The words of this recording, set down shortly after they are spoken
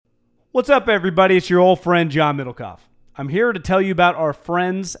What's up, everybody? It's your old friend, John Middlecoff. I'm here to tell you about our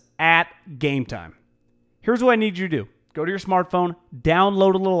friends at Game Time. Here's what I need you to do. Go to your smartphone,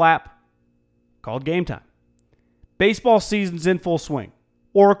 download a little app called Game Time. Baseball season's in full swing.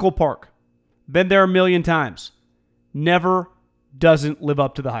 Oracle Park. Been there a million times. Never doesn't live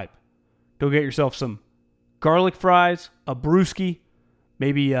up to the hype. Go get yourself some garlic fries, a brewski,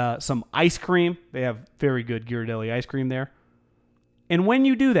 maybe some ice cream. They have very good Ghirardelli ice cream there. And when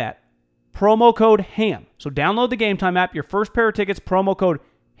you do that, promo code HAM. So download the Game Time app. Your first pair of tickets, promo code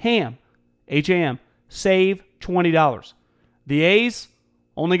HAM, H-A-M, save $20. The A's,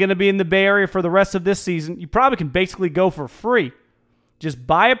 only going to be in the Bay Area for the rest of this season. You probably can basically go for free. Just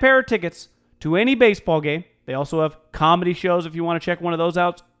buy a pair of tickets to any baseball game. They also have comedy shows if you want to check one of those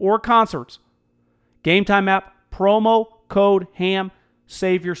out, or concerts. Game Time app, promo code HAM,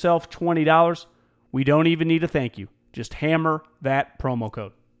 save yourself $20. We don't even need a thank you. Just hammer that promo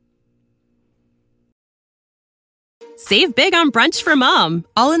code. Save big on brunch for mom,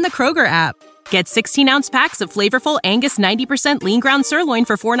 all in the Kroger app. Get 16-ounce packs of flavorful Angus 90% lean ground sirloin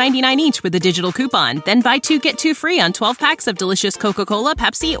for $4.99 each with a digital coupon. Then buy 2, get 2 free on 12 packs of delicious Coca-Cola,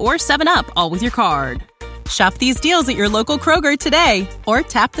 Pepsi, or 7-Up, all with your card. Shop these deals at your local Kroger today, or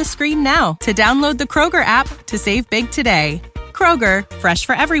tap the screen now to download the Kroger app to save big today. Kroger, fresh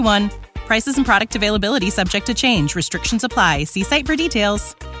for everyone. Prices and product availability subject to change. Restrictions apply. See site for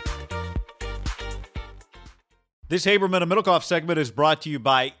details. This Haberman and Middlecoff segment is brought to you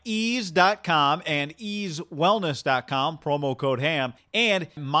by Ease.com and EaseWellness.com, promo code HAM, and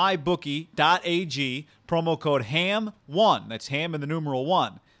MyBookie.ag, promo code HAM1. That's HAM in the numeral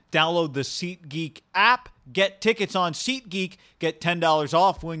 1. Download the SeatGeek app, get tickets on SeatGeek, get $10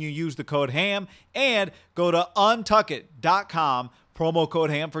 off when you use the code HAM, and go to Untuckit.com, promo code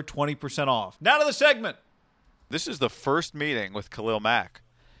HAM for 20% off. Now to the segment. This is the first meeting with Khalil Mack.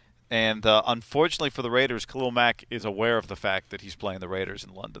 And unfortunately for the Raiders, Khalil Mack is aware of the fact that he's playing the Raiders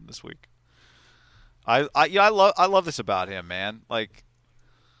in London this week. I love this about him, man. Like,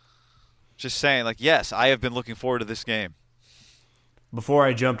 just saying, like, yes, I have been looking forward to this game. Before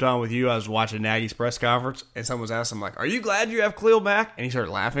I jumped on with you, I was watching Nagy's press conference, and someone was asking him, like, "Are you glad you have Khalil Mack?" And he started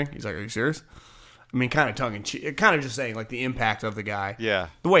laughing. He's like, "Are you serious?" I mean, kind of tongue in cheek, kind of just saying like the impact of the guy. Yeah,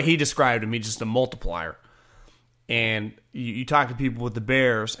 the way he described him, he's just a multiplier. And you talk to people with the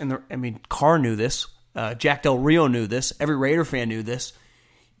Bears, and Carr knew this. Jack Del Rio knew this. Every Raider fan knew this.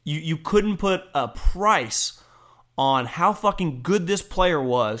 You couldn't put a price on how fucking good this player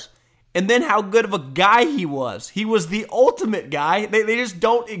was, and then how good of a guy he was. He was the ultimate guy. They just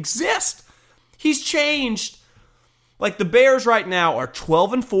don't exist. He's changed. Like, the Bears right now are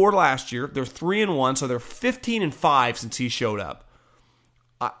 12-4 last year. They're 3-1, so they're 15-5 since he showed up.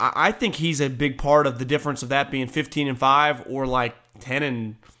 I think he's a big part of the difference of that being 15-5 or like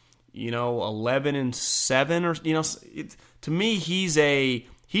 10-11-7, or to me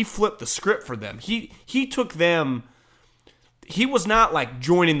he flipped the script for them. He took them. He was not like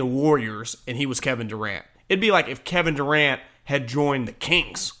joining the Warriors and he was Kevin Durant. It'd be like if Kevin Durant had joined the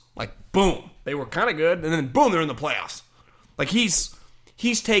Kings. Like, boom, they were kind of good, and then boom, they're in the playoffs. Like, he's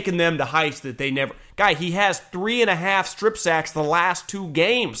taken them to heights that they never. Guy, he has 3.5 strip sacks the last 2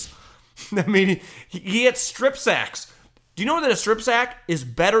 games. I mean, he had strip sacks. Do you know that a strip sack is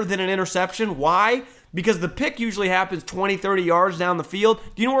better than an interception? Why? Because the pick usually happens 20, 30 yards down the field.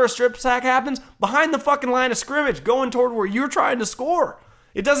 Do you know where a strip sack happens? Behind the fucking line of scrimmage, going toward where you're trying to score.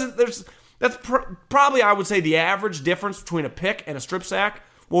 It doesn't. That's probably, I would say, the average difference between a pick and a strip sack.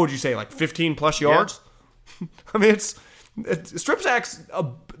 What would you say, like 15 plus yards? Yeah. I mean, it's strip sacks.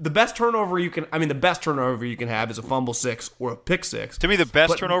 The best turnover you can have is a fumble 6 or a pick 6. To me, the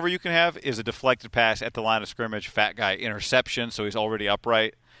best turnover you can have is a deflected pass at the line of scrimmage, fat guy interception, so he's already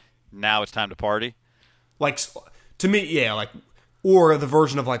upright. Now it's time to party. Like, to me, yeah, like, or the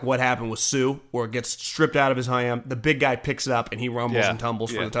version of like what happened with Sue, where it gets stripped out of his ham, the big guy picks it up and he rumbles and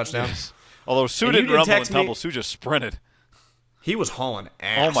tumbles for the touchdown. Yes. Although Sue didn't rumble and tumble, Sue just sprinted. He was hauling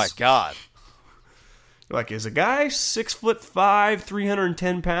ass. Oh my God. Like, is a guy 6'5",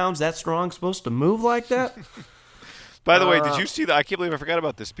 310 pounds, that strong, supposed to move like that? By the way, did you see that? I can't believe I forgot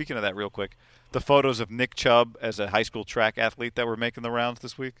about this. Speaking of that real quick, the photos of Nick Chubb as a high school track athlete that were making the rounds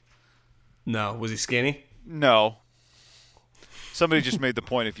this week? No. Was he skinny? No. Somebody just made the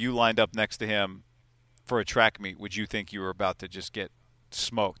point, if you lined up next to him for a track meet, would you think you were about to just get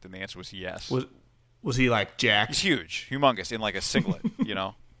smoked? And the answer was yes. Was he like jacked? He's huge, humongous, in like a singlet, in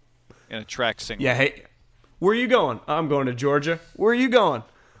a track singlet. Yeah, hey, where are you going? I'm going to Georgia. Where are you going?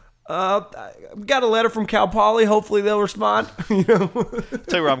 I got a letter from Cal Poly. Hopefully they'll respond. Tell you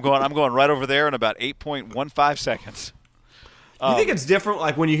where I'm going. I'm going right over there in about 8.15 seconds. You think it's different,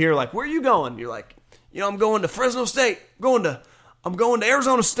 like when you hear, like, where are you going? You're like, I'm going to Fresno State. I'm going to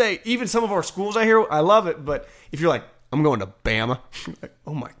Arizona State. Even some of our schools I hear, I love it. But if you're like, I'm going to Bama, like,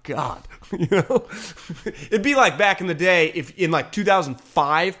 oh my God. It'd be like back in the day, if in like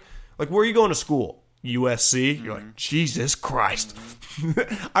 2005, like, where are you going to school? USC. You're like, Jesus Christ.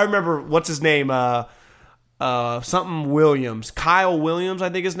 I remember, what's his name? Something Williams. Kyle Williams, I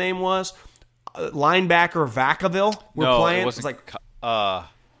think his name was. Linebacker Vacaville. We're playing. It wasn't, it's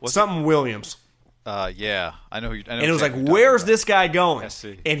like something Williams. Yeah, I know. And it was like, where's this guy going?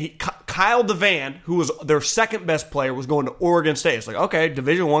 SC. And Kyle DeVan, who was their second best player, was going to Oregon State. It's like, okay,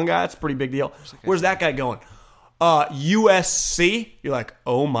 Division I guy, it's a pretty big deal. Where's that guy going? USC. You're like,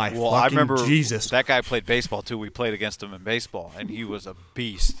 oh my fucking I remember Jesus. That guy played baseball too. We played against him in baseball, and he was a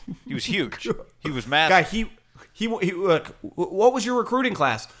beast. He was huge. He was massive. Guy, he what was your recruiting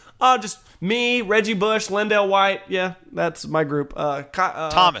class? Just me, Reggie Bush, Lendell White. Yeah, that's my group.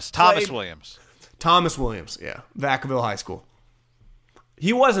 Thomas Williams. Thomas Williams, yeah. Vacaville High School.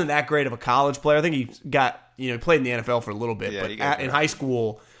 He wasn't that great of a college player. I think he got, he played in the NFL for a little bit. Yeah, but in high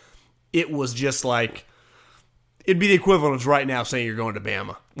school, it was just like, it'd be the equivalent of right now saying you're going to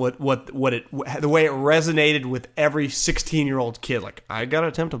Bama. The way it resonated with every 16-year-old kid. Like, I got to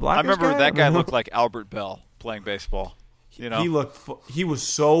attempt to block I this remember guy? that guy looked like Albert Bell playing baseball. He was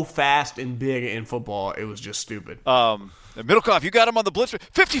so fast and big in football, it was just stupid. Middlecoff, you got him on the blitzer.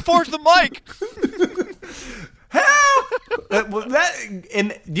 54 to the mic.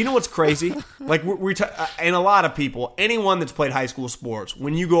 And do you know what's crazy? Like and a lot of people, anyone that's played high school sports,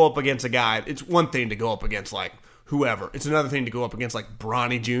 when you go up against a guy, it's one thing to go up against like whoever. It's another thing to go up against like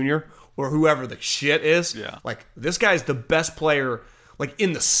Bronny Jr. or whoever the shit is. Yeah. Like, this guy's the best player like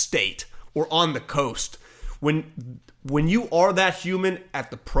in the state or on the coast. When you are that human at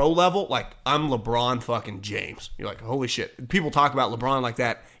the pro level, like, I'm LeBron fucking James. You're like, holy shit. People talk about LeBron like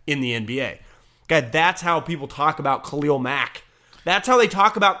that in the NBA. Guy, that's how people talk about Khalil Mack. That's how they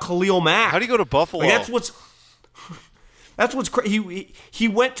talk about Khalil Mack. How do you go to Buffalo? Like, that's what's crazy. He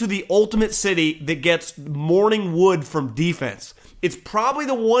went to the ultimate city that gets morning wood from defense. It's probably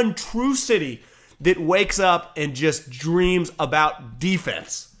the one true city that wakes up and just dreams about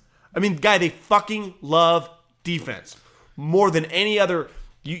defense. I mean, guy, they fucking love defense more than any other.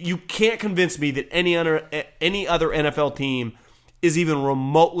 You can't convince me that any other NFL team is even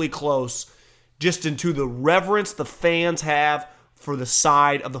remotely close, just into the reverence the fans have for the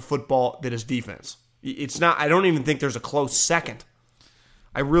side of the football that is defense. It's not. I don't even think there's a close second.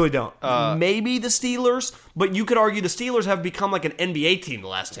 I really don't. Maybe the Steelers, but you could argue the Steelers have become like an NBA team the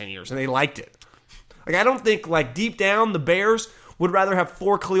last 10 years, and they liked it. Like, I don't think, like, deep down the Bears would rather have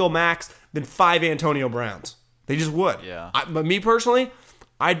 4 Khalil Macks than 5 Antonio Browns. They just would. Yeah. But me personally,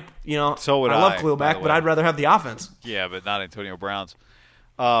 So would I love I, Khalil by Mack, the but way. I'd rather have the offense. Yeah, but not Antonio Brown's.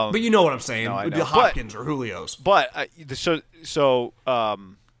 But you know what I'm saying. No, I It'd know. be Hopkins or Julio's. But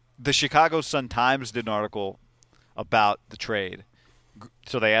the Chicago Sun-Times did an article about the trade.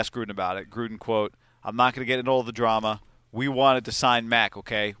 So they asked Gruden about it. Gruden, quote, "I'm not going to get into all the drama. We wanted to sign Mack,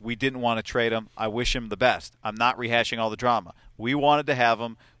 okay? We didn't want to trade him. I wish him the best. I'm not rehashing all the drama. We wanted to have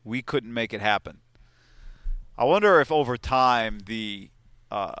him. We couldn't make it happen." I wonder if over time the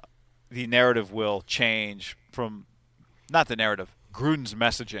narrative will change from – not the narrative, Gruden's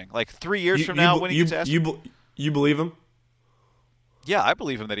messaging. Like 3 years from now when he gets asked – You believe him? Yeah, I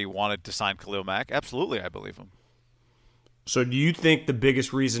believe him that he wanted to sign Khalil Mack. Absolutely, I believe him. So do you think the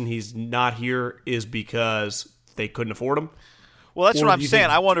biggest reason he's not here is because they couldn't afford him? Well, that's Or what do I'm you saying.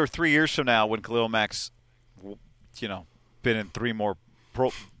 think- I wonder 3 years from now when Khalil Mack's, been in 3 more pro.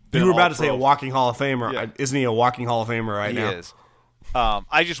 You were about to say a walking Hall of Famer. Yeah. Isn't he a walking Hall of Famer right He now? is.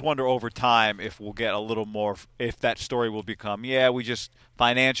 I just wonder over time if we'll get a little more, if that story will become,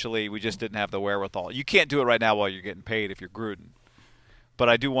 financially, we just didn't have the wherewithal. You can't do it right now while you're getting paid if you're Gruden. But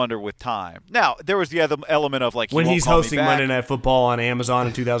I do wonder with time. Now, there was the other element of like, When he won't he's call me hosting back. Monday Night Football on Amazon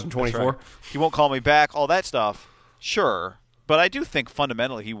in 2024. That's right. He won't call me back, all that stuff. Sure. But I do think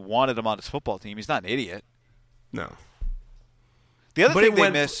fundamentally he wanted him on his football team. He's not an idiot. No. The other But thing it they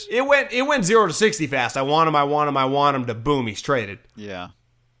went, miss. it went 0 to 60 fast. I want him to boom, he's traded. Yeah,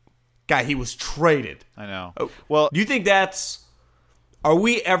 Guy, he was traded. I know. Oh, Well, do you think are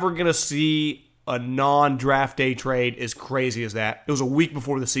we ever going to see a non-draft day trade as crazy as that? It was a week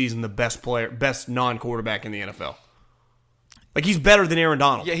before the season, the best non-quarterback in the NFL. Like, he's better than Aaron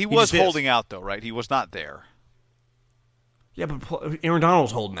Donald. yeah, he was just is. holding out though, right? He was not there. Yeah, but Aaron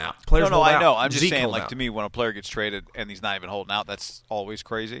Donald's holding out. Players No, hold I out. know. I'm just Zeke saying, hold like, out. to me, when a player gets traded and he's not even holding out, that's always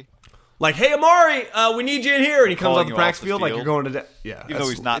crazy. Like, hey, Amari, we need you in here. And he comes Calling off the you practice off the field like field. you're going to yeah. Even though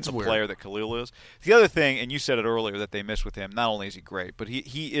he's not the player that Khalil is. The other thing, and you said it earlier, that they miss with him, not only is he great, but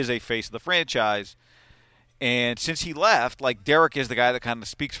he is a face of the franchise. And since he left, like, Derek is the guy that kind of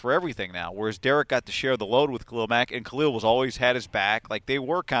speaks for everything now, whereas Derek got to share the load with Khalil Mack, and Khalil was always had his back. Like, they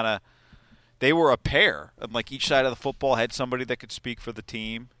were a pair. And, like, each side of the football had somebody that could speak for the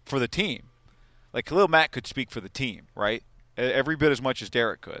team. Like, Khalil Mack could speak for the team, right? Every bit as much as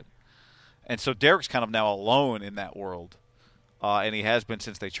Derek could. And so Derek's kind of now alone in that world, and he has been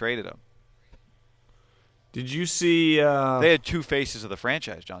since they traded him. Did you see? They had two faces of the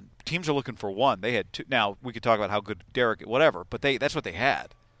franchise, John. Teams are looking for one. They had two. Now, we could talk about how good Derek, whatever, but that's what they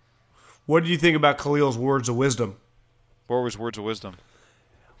had. What did you think about Khalil's words of wisdom? What were his words of wisdom?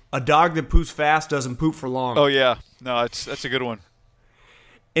 A dog that poops fast doesn't poop for long. Oh, yeah. No, that's a good one.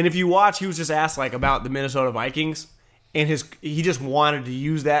 And if you watch, he was just asked like about the Minnesota Vikings, and he just wanted to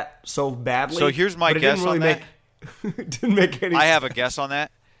use that so badly. So here's my guess on that. It didn't make any sense. I have a guess on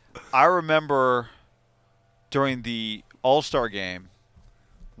that. I remember during the All-Star game,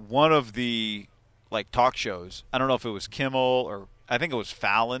 one of the like talk shows, I don't know if it was Kimmel or I think it was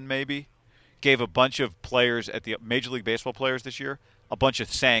Fallon maybe, gave a bunch of players at the Major League Baseball players this year a bunch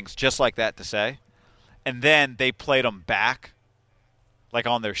of sayings just like that to say. And then they played them back like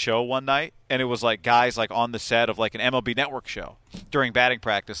on their show one night, and it was like guys like on the set of like an MLB Network show during batting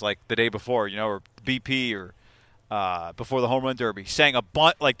practice like the day before, or BP or before the home run derby, saying a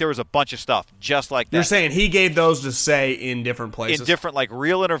bunch, like there was a bunch of stuff just like that. You're saying he gave those to say in different places, in different like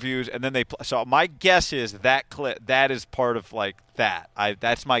real interviews, and then so my guess is that clip that is part of like that.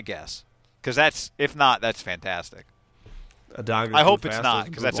 That's my guess, because that's, if not, that's fantastic. A dog. I hope it's not,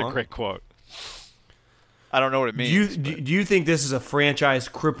 because that's a great quote. I don't know what it means. Do you think this is a franchise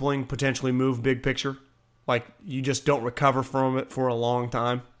crippling, potentially move, big picture? Like you just don't recover from it for a long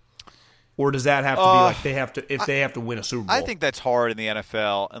time? Or does that have to be like they have to win a Super Bowl? I think that's hard in the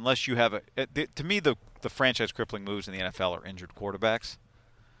NFL unless you have to me, the franchise crippling moves in the NFL are injured quarterbacks.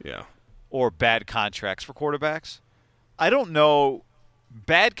 Yeah. Or bad contracts for quarterbacks. I don't know.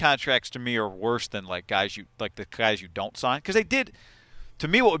 Bad contracts to me are worse than the guys you don't sign, because they did. To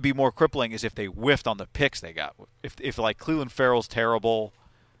me, what would be more crippling is if they whiffed on the picks they got. If like Cleveland Farrell's terrible,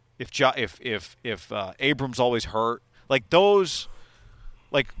 if Abrams always hurt, like those,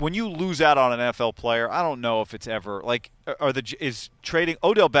 like when you lose out on an NFL player, I don't know if it's ever like is trading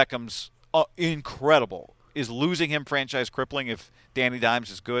Odell Beckham's incredible. Is losing him franchise crippling if Danny Dimes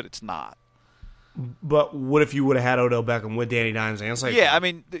is good? It's not. But what if you would have had Odell Beckham with Danny Dimes and Saquon? Yeah, I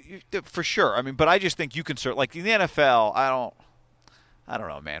mean, for sure. I mean, but I just think you can like in the NFL, I don't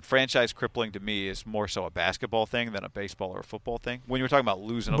know, man. Franchise crippling to me is more so a basketball thing than a baseball or a football thing. When you're talking about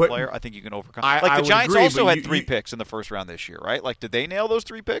losing a player, I think you can overcome. The Giants agree, also had 3 picks in the first round this year, right? Like, did they nail those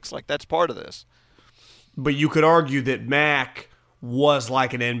 3 picks? Like, that's part of this. But you could argue that Mack was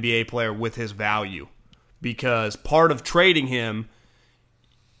like an NBA player with his value, because part of trading him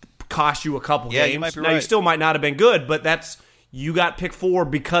cost you a couple games. You might be now, right. you still might not have been good, but you got pick 4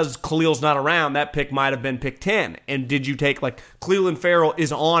 because Khalil's not around. That pick might have been pick 10. And did you take, Cleveland Farrell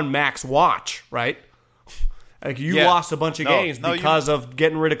is on Mac's watch, right? Like, you lost a bunch of games because of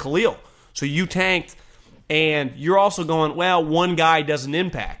getting rid of Khalil. So you tanked, and you're also going, well, one guy doesn't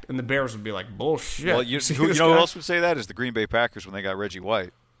impact. And the Bears would be like, bullshit. Well, you know who else would say that is the Green Bay Packers when they got Reggie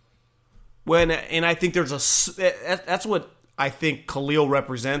White. And I think that's what I think Khalil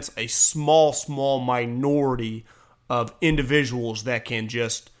represents, a small minority of individuals that can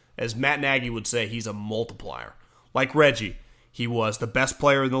just, as Matt Nagy would say, he's a multiplier. Like Reggie, he was the best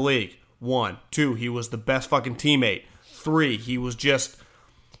player in the league. 1. 2, he was the best fucking teammate. 3, he was just,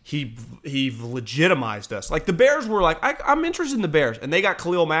 he legitimized us. Like the Bears were like, I'm interested in the Bears. And they got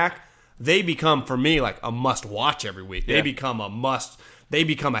Khalil Mack. They become, for me, like a must watch every week. Yeah. They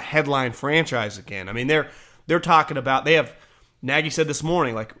become a headline franchise again. I mean, they're talking about, they have, Nagy said this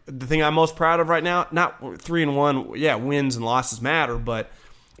morning, like, the thing I'm most proud of right now, not 3-1, yeah, wins and losses matter, but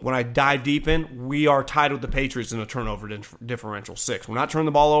when I dive deep in, we are tied with the Patriots in a turnover differential 6. We're not turning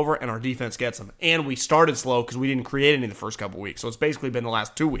the ball over, and our defense gets them. And we started slow because we didn't create any in the first couple weeks. So it's basically been the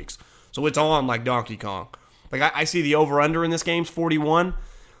last 2 weeks. So it's on like Donkey Kong. Like, I see the over-under in this game's 41.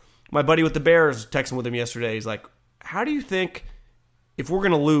 My buddy with the Bears, texting with him yesterday, he's like, how do you think, if we're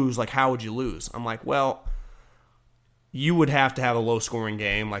going to lose, like, how would you lose? I'm like, well, you would have to have a low-scoring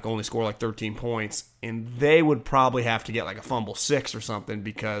game, like only score like 13 points, and they would probably have to get like a fumble 6 or something,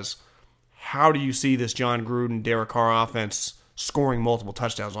 because how do you see this John Gruden, Derek Carr offense scoring multiple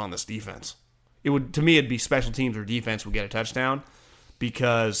touchdowns on this defense? To me, it'd be special teams or defense would get a touchdown,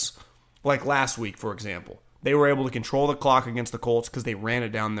 because like last week, for example, they were able to control the clock against the Colts because they ran it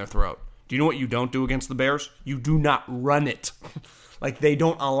down their throat. Do you know what you don't do against the Bears? You do not run it. Like, they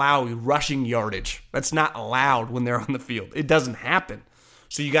don't allow rushing yardage. That's not allowed when they're on the field. It doesn't happen.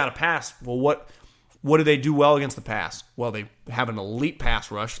 So you got to pass. Well, what do they do well against the pass? Well, they have an elite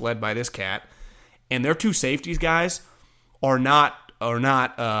pass rush led by this cat, and their two safeties guys are not.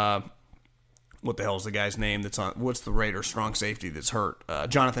 What the hell is the guy's name that's on? What's the Raiders' strong safety that's hurt?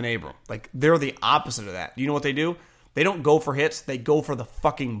 Jonathan Abram. Like, they're the opposite of that. Do you know what they do? They don't go for hits. They go for the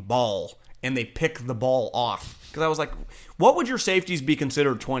fucking ball, and they pick the ball off. Because I was like, what would your safeties be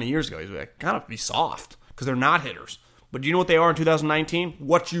considered 20 years ago? He's like, kind of be soft because they're not hitters. But do you know what they are in 2019?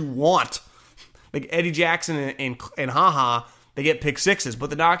 What you want. Like Eddie Jackson and HaHa, they get pick sixes. But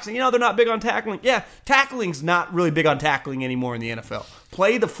the Docs, they're not big on tackling. Yeah, tackling's not really big on tackling anymore in the NFL.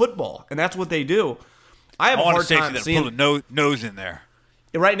 Play the football, and that's what they do. I have a hard time seeing put a nose in there.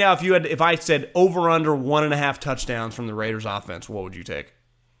 Right now, if I said over under 1.5 touchdowns from the Raiders offense, what would you take?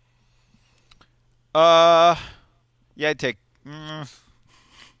 Yeah, I'd take.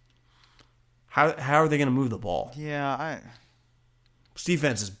 How are they going to move the ball? Yeah, This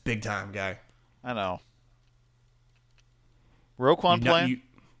defense is big time, guy. I know. Roquan playing?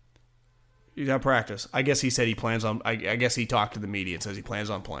 You got practice. I guess he said he plans on. I guess he talked to the media and says he plans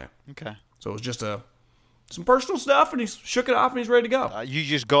on playing. Okay. So it was just some personal stuff, and he shook it off, and he's ready to go. You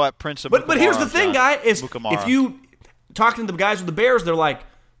just go at Prince of But here's the thing, guy, is Mukamara. If you talking to the guys with the Bears, they're like,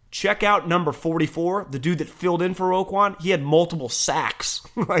 check out number 44, the dude that filled in for Roquan. He had multiple sacks.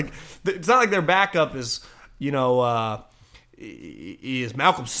 Like, it's not like their backup is, is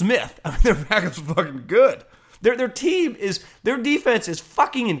Malcolm Smith. I mean, their backup's fucking good. Their defense is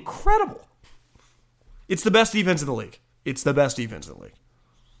fucking incredible. It's the best defense in the league.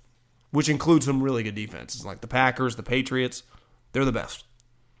 Which includes some really good defenses, like the Packers, the Patriots. They're the best.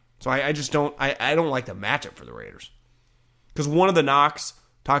 So I just don't like the matchup for the Raiders. Because one of the knocks,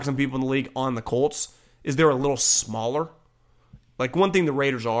 talking to some people in the league on the Colts, is they're a little smaller. Like, one thing the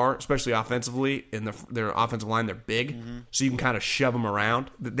Raiders are, especially offensively, in their offensive line, they're big, so you can kind of shove them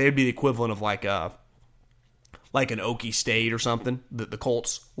around. They'd be the equivalent of like an Okie State or something. The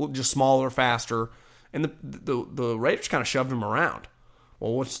Colts, just smaller, faster, and the Raiders kind of shoved them around.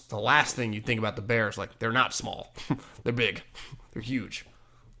 Well, what's the last thing you think about the Bears? Like, they're not small. They're big. They're huge.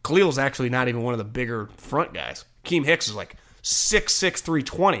 Khalil's actually not even one of the bigger front guys. Akeem Hicks is like 6'6",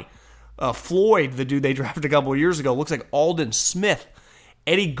 320. Floyd, the dude they drafted a couple of years ago, looks like Aldon Smith.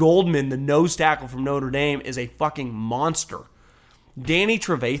 Eddie Goldman, the nose tackle from Notre Dame, is a fucking monster. Danny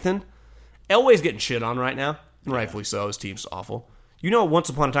Trevathan, Elway's getting shit on right now, and rightfully so. His team's awful. Once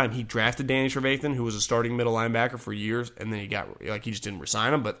upon a time, he drafted Danny Trevathan, who was a starting middle linebacker for years, and then he just didn't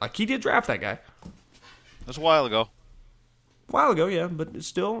resign him, but he did draft that guy. That's a while ago. A while ago, yeah, but it's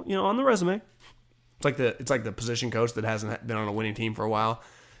still, on the resume. It's like the position coach that hasn't been on a winning team for a while.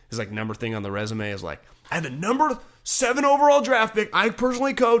 His number thing on the resume is I had the number 7 overall draft pick I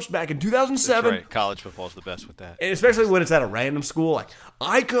personally coached back in 2007. That's right. College football is the best with that. And especially when it's at a random school.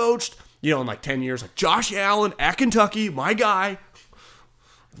 I coached, in 10 years, Josh Allen at Kentucky, my guy.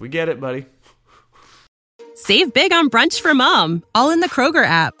 We get it, buddy. Save big on brunch for mom, all in the Kroger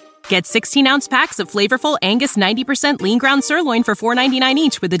app. Get 16-ounce packs of flavorful Angus 90% lean ground sirloin for $4.99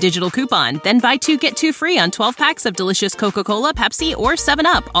 each with a digital coupon. Then buy 2, get 2 free on 12 packs of delicious Coca-Cola, Pepsi, or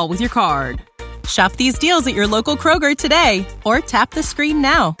 7-Up, all with your card. Shop these deals at your local Kroger today, or tap the screen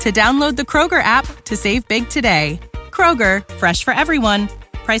now to download the Kroger app to save big today. Kroger, fresh for everyone.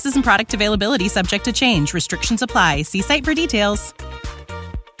 Prices and product availability subject to change. Restrictions apply. See site for details.